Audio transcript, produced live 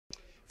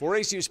For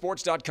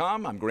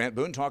ACUSports.com, I'm Grant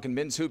Boone talking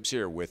men's hoops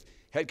here with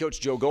head coach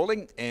Joe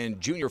Golding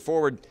and junior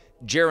forward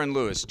Jaren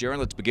Lewis. Jaren,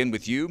 let's begin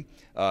with you.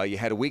 You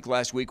had a week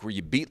last week where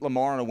you beat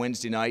Lamar on a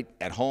Wednesday night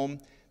at home.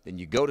 Then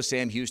you go to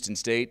Sam Houston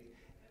State,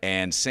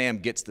 and Sam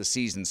gets the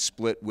season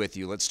split with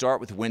you. Let's start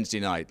with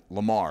Wednesday night.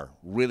 Lamar,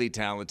 really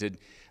talented.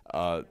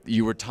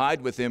 You were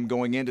tied with him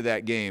going into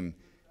that game.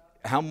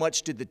 How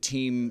much did the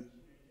team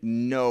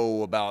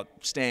know about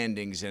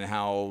standings and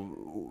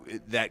how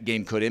that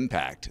game could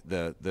impact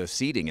the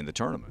seeding in the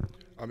tournament?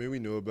 I mean, we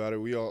knew about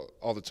it. We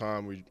all the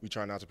time we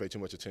try not to pay too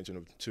much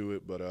attention to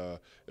it, but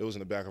it was in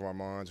the back of our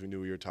minds. We knew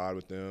we were tied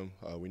with them.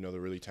 We know they're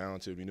really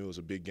talented. We knew it was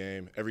a big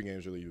game. Every game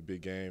is really a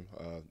big game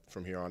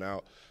from here on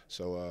out.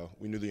 So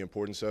we knew the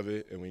importance of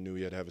it, and we knew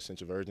we had to have a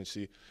sense of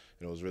urgency,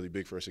 and it was really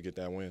big for us to get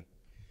that win.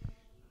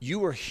 You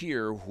were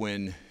here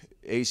when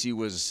ACU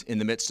was in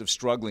the midst of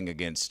struggling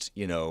against,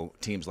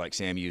 teams like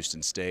Sam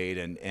Houston State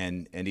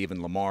and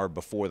even Lamar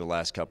before the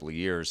last couple of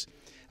years.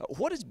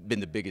 What has been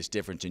the biggest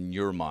difference in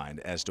your mind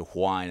as to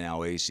why now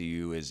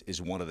ACU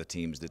is one of the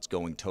teams that's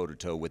going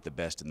toe-to-toe with the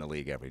best in the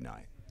league every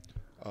night?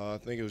 I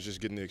think it was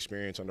just getting the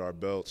experience under our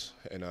belts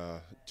and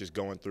just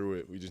going through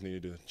it. We just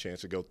needed a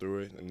chance to go through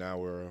it, and now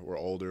we're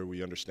older.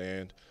 We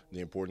understand the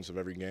importance of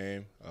every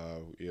game.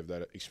 We have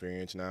that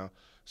experience now,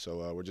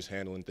 so we're just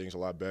handling things a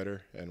lot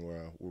better, and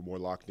we're more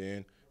locked in,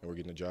 and we're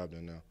getting the job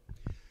done now.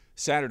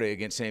 Saturday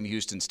against Sam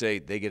Houston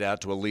State, they get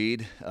out to a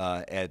lead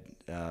at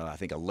I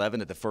think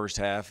 11 at the first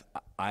half.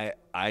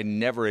 I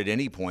never at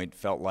any point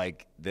felt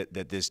like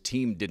that this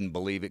team didn't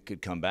believe it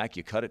could come back.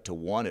 You cut it to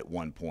 1 at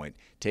one point.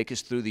 Take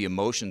us through the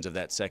emotions of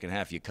that second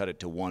half. You cut it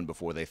to 1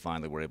 before they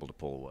finally were able to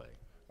pull away.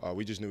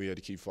 We just knew we had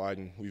to keep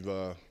fighting. We've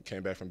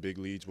came back from big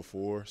leads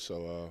before,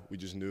 so we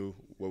just knew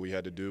what we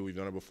had to do. We've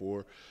done it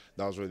before.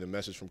 That was really the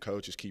message from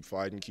coach: is keep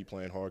fighting, keep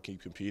playing hard,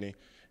 keep competing,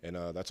 and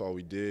that's all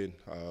we did.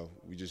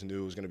 We just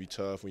knew it was going to be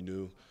tough. We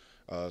knew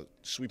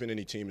sweeping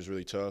any team is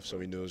really tough, so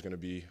we knew it was going to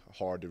be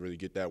hard to really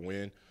get that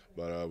win.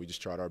 But we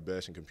just tried our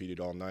best and competed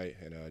all night,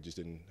 and it just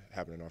didn't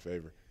happen in our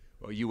favor.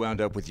 Well, you wound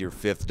up with your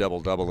 5th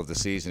double-double of the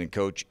season. And,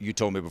 Coach, you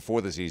told me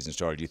before the season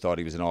started you thought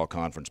he was an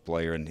all-conference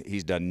player, and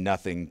he's done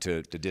nothing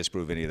to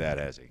disprove any of that,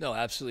 has he? No,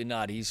 absolutely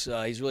not. He's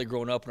really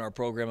grown up in our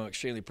program. I'm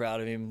extremely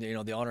proud of him.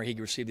 The honor he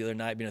received the other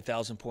night, being a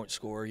 1,000-point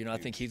scorer. I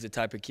think he's the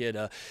type of kid,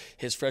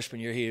 his freshman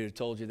year, he had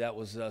told you that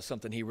was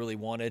something he really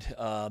wanted,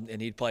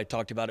 and he'd probably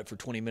talked about it for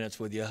 20 minutes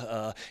with you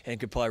and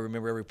could probably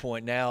remember every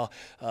point. Now,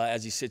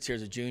 as he sits here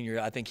as a junior,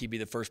 I think he'd be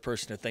the first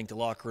person to thank the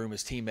locker room,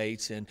 his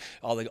teammates, and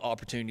all the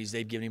opportunities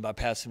they've given him by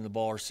passing him the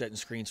ball or setting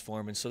screens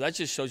for him. And so that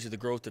just shows you the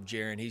growth of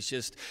Jaren.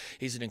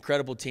 He's an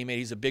incredible teammate.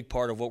 He's a big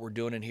part of what we're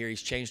doing in here.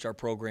 He's changed our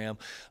program.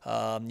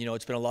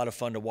 It's been a lot of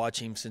fun to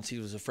watch him since he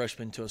was a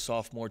freshman to a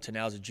sophomore to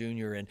now as a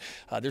junior. And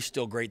there's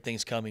still great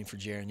things coming for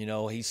Jaren.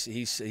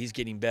 He's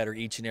getting better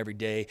each and every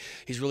day.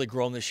 He's really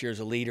grown this year as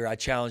a leader. I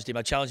challenged him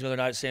the other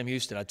night at Sam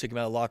Houston. I took him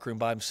out of the locker room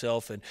by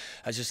himself, and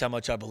that's just how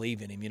much I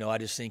believe in him. I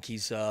just think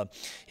he's a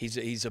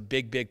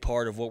big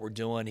part of what we're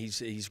doing.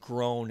 He's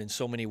grown in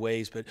so many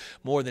ways, but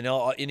more than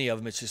any of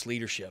them, it's just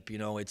leadership. He's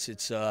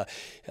got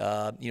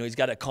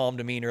a calm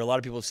demeanor. A lot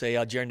of people say,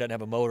 Jaren doesn't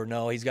have a motor.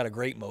 No, he's got a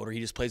great motor. He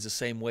just plays the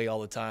same way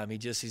all the time.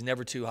 He's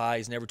never too high.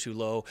 He's never too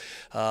low.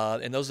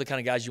 And those are the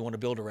kind of guys you want to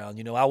build around.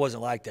 I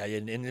wasn't like that,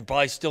 and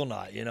probably still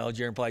not.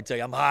 Jaren probably tell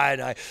you I'm high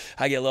and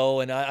I get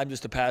low, and I'm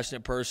just a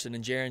passionate person.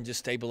 And Jaren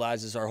just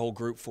stabilizes our whole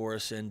group for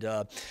us, and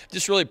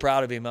just really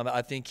proud of him.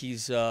 I think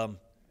he's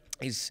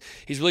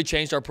really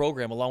changed our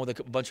program along with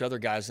a bunch of other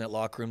guys in that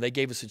locker room. They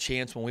gave us a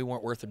chance when we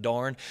weren't worth a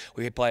darn.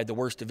 We probably had the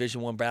worst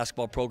Division I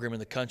basketball program in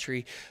the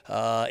country,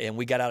 and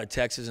we got out of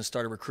Texas and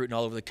started recruiting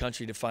all over the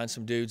country to find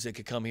some dudes that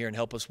could come here and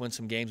help us win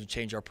some games and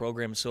change our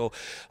program. So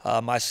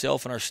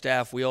myself and our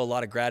staff, we owe a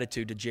lot of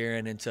gratitude to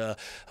Jaren and to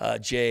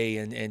Jay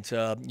and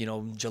to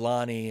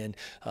Jelani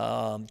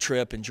and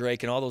Tripp and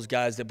Drake and all those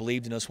guys that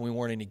believed in us when we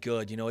weren't any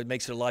good. It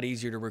makes it a lot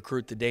easier to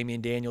recruit the Damian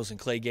Daniels and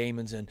Clay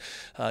Gaymans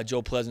and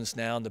Joe Pleasance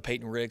now and the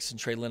Peyton Ricks and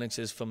Trey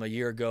Lennox's from a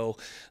year ago.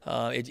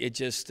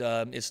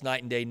 It's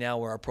night and day now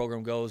where our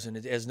program goes, and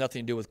it has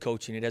nothing to do with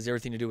coaching. It has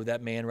everything to do with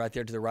that man right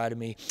there to the right of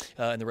me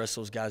and the rest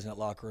of those guys in that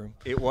locker room.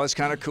 It was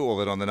kind of cool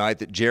that on the night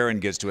that Jaren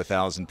gets to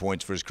 1,000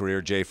 points for his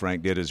career, Jay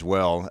Frank did as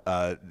well.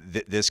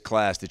 This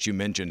class that you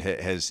mentioned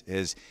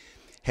has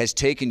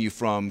taken you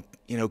from,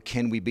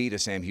 can we beat a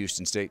Sam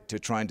Houston State to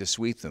trying to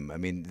sweep them? I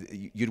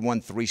mean, you'd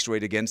won 3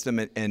 straight against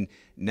them, and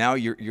now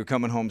you're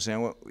coming home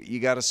saying, well,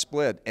 you got to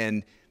split.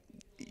 And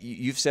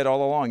you've said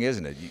all along,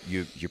 isn't it?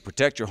 You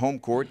protect your home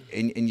court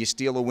and you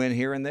steal a win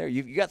here and there.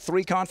 You got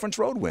 3 conference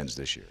road wins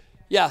this year.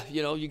 Yeah,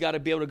 you got to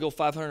be able to go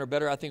 500 or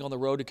better, I think, on the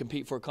road to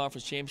compete for a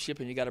conference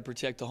championship, and you got to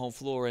protect the home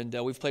floor. And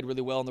we've played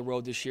really well on the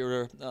road this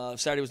year.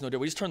 Saturday was no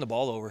different. We just turned the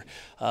ball over,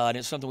 and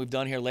it's something we've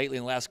done here lately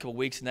in the last couple of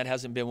weeks, and that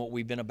hasn't been what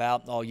we've been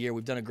about all year.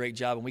 We've done a great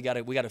job, and we got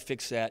to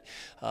fix that.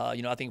 I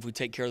think if we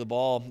take care of the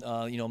ball,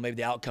 maybe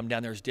the outcome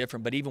down there is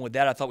different. But even with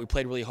that, I thought we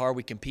played really hard.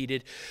 We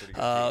competed.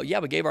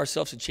 We gave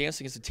ourselves a chance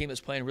against a team that's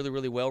playing really,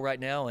 really well right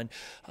now, and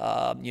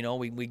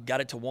we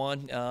got it to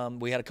 1.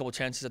 We had a couple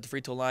chances at the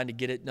free throw line to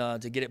get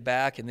it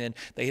back, and then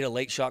they hit a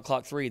late shot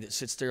clock three that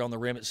sits there on the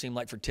rim, it seemed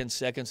like, for 10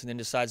 seconds and then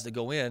decides to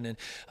go in.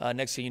 And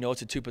next thing you know,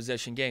 it's a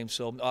 2-possession game.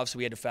 So obviously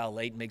we had to foul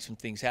late and make some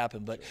things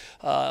happen. But,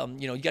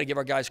 you know, you got to give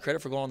our guys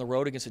credit for going on the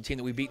road against a team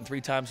that we've beaten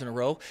 3 times in a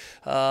row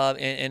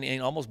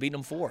and almost beating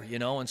them 4, you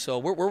know. And so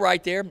we're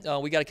right there.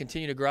 We got to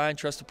continue to grind,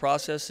 trust the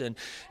process, and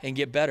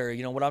get better.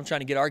 You know, what I'm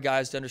trying to get our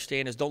guys to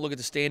understand is don't look at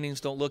the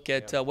standings, don't look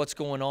at what's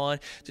going on.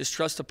 Just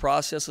trust the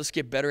process. Let's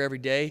get better every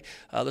day.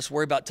 Let's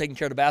worry about taking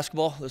care of the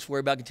basketball. Let's worry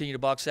about continuing to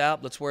box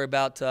out. Let's worry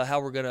about how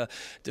we're going to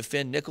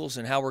defend Nicholls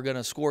and how we're going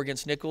to score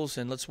against Nicholls.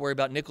 And let's worry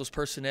about Nicholls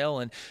personnel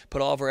and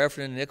put all of our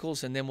effort into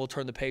Nicholls, and then we'll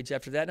turn the page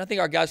after that. And I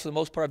think our guys, for the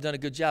most part, have done a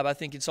good job. I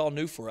think it's all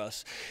new for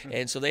us.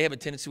 And so they have a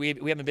tendency,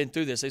 we haven't been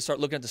through this. They start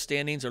looking at the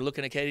standings or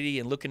looking at Katie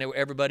and looking at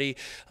everybody,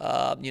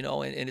 you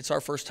know, and it's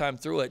our first time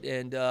through it.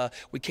 And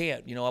we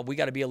can't, you know, we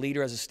got to be a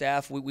leader as a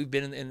staff. We've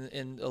been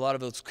in a lot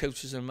of those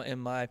coaches on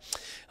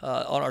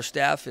our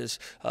staff has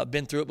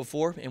been through it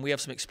before, and we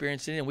have some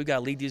experience in it, and we've got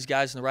to lead these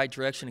guys in the right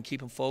direction and keep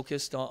them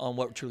focused on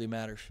what truly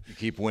matters. You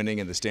keep winning,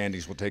 and the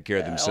standings will take care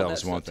of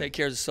themselves, won't they? Take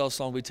care of themselves,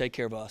 so we take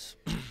care of us.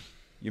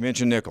 You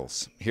mentioned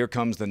Nicholls. Here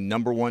comes the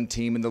 #1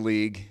 team in the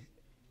league.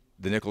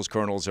 The Nicholls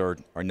Colonels are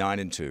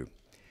 9-2.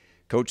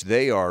 Coach,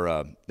 they're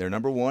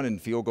 #1 in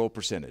field goal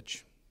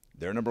percentage.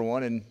 They're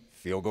 #1 in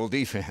field goal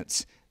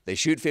defense. They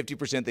shoot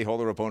 50%. They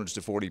hold their opponents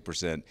to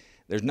 40%.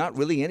 There's not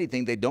really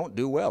anything they don't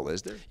do well,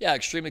 is there? Yeah,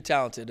 extremely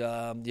talented.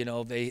 You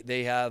know,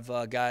 they have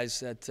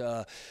guys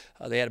that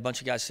they had a bunch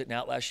of guys sitting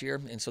out last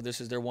year, and so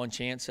this is their one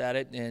chance at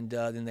it. And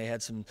then they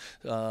had some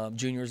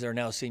juniors that are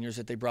now seniors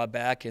that they brought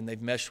back, and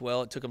they've meshed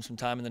well. It took them some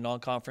time in the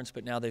non-conference,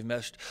 but now they've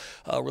meshed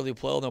really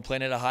well. They're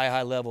playing at a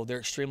high level. They're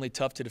extremely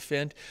tough to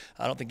defend.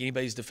 I don't think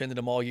anybody's defended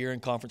them all year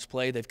in conference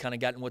play. They've kind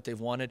of gotten what they've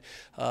wanted.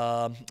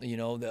 You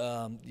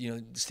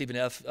know, Stephen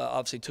F.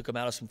 Obviously took them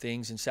out of some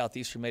things, and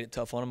Southeastern made it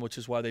tough on them, which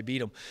is why they beat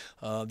them.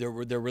 They're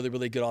really,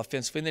 really good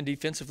offensively. And then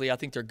defensively, I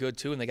think they're good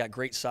too, and they got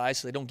great size,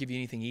 so they don't give you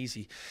anything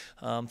easy.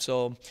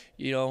 So,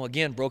 you know,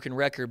 again, broken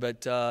record,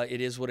 but it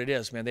is what it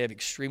is, man. They have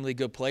extremely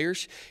good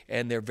players,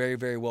 and they're very,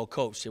 very well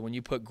coached. And when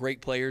you put great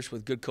players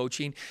with good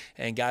coaching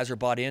and guys are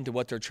bought into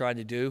what they're trying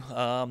to do,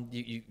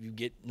 you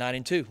get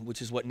 9-2,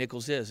 which is what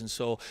Nicholls is. And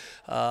so,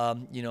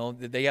 you know,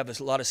 they have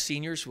a lot of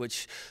seniors,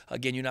 which,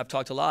 again, you and I have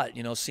talked a lot.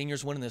 You know,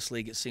 seniors win in this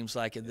league, it seems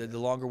like. The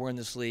longer we're in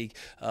this league,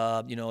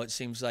 you know, it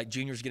seems like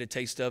juniors get a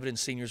taste of it and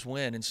seniors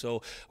win. And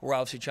so we're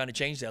obviously trying to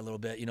change that a little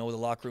bit, you know, with a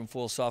locker room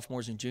full of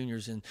sophomores and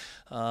juniors, and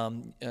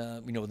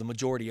you know, the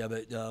majority of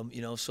it,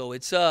 you know, so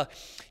it's going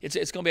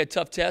to be a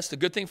tough test. The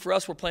good thing for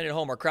us, we're playing at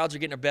home. Our crowds are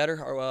getting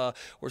better.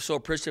 We're so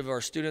appreciative of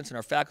our students and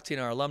our faculty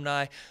and our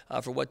alumni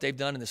for what they've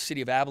done in the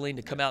city of Abilene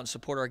to come out and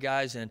support our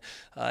guys. And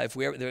if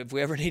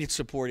we ever needed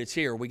support, it's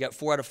here. We got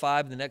 4 out of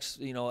 5 in the next,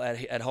 you know,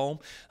 at home,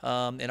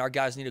 and our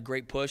guys need a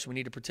great push. We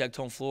need to protect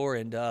home floor,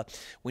 and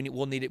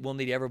we'll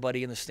need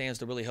everybody in the stands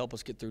to really help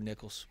us get through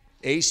Nicholls.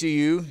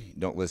 ACU,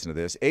 don't listen to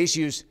this,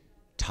 ACU's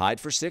tied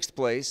for 6th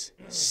place,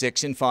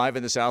 6-5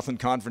 in the Southland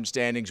Conference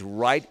standings,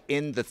 right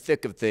in the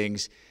thick of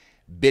things,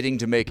 bidding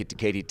to make it to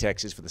Katy,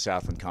 Texas for the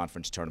Southland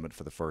Conference tournament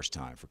for the first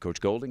time. For Coach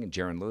Golding and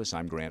Jaren Lewis,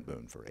 I'm Grant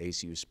Boone for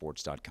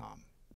ACUsports.com.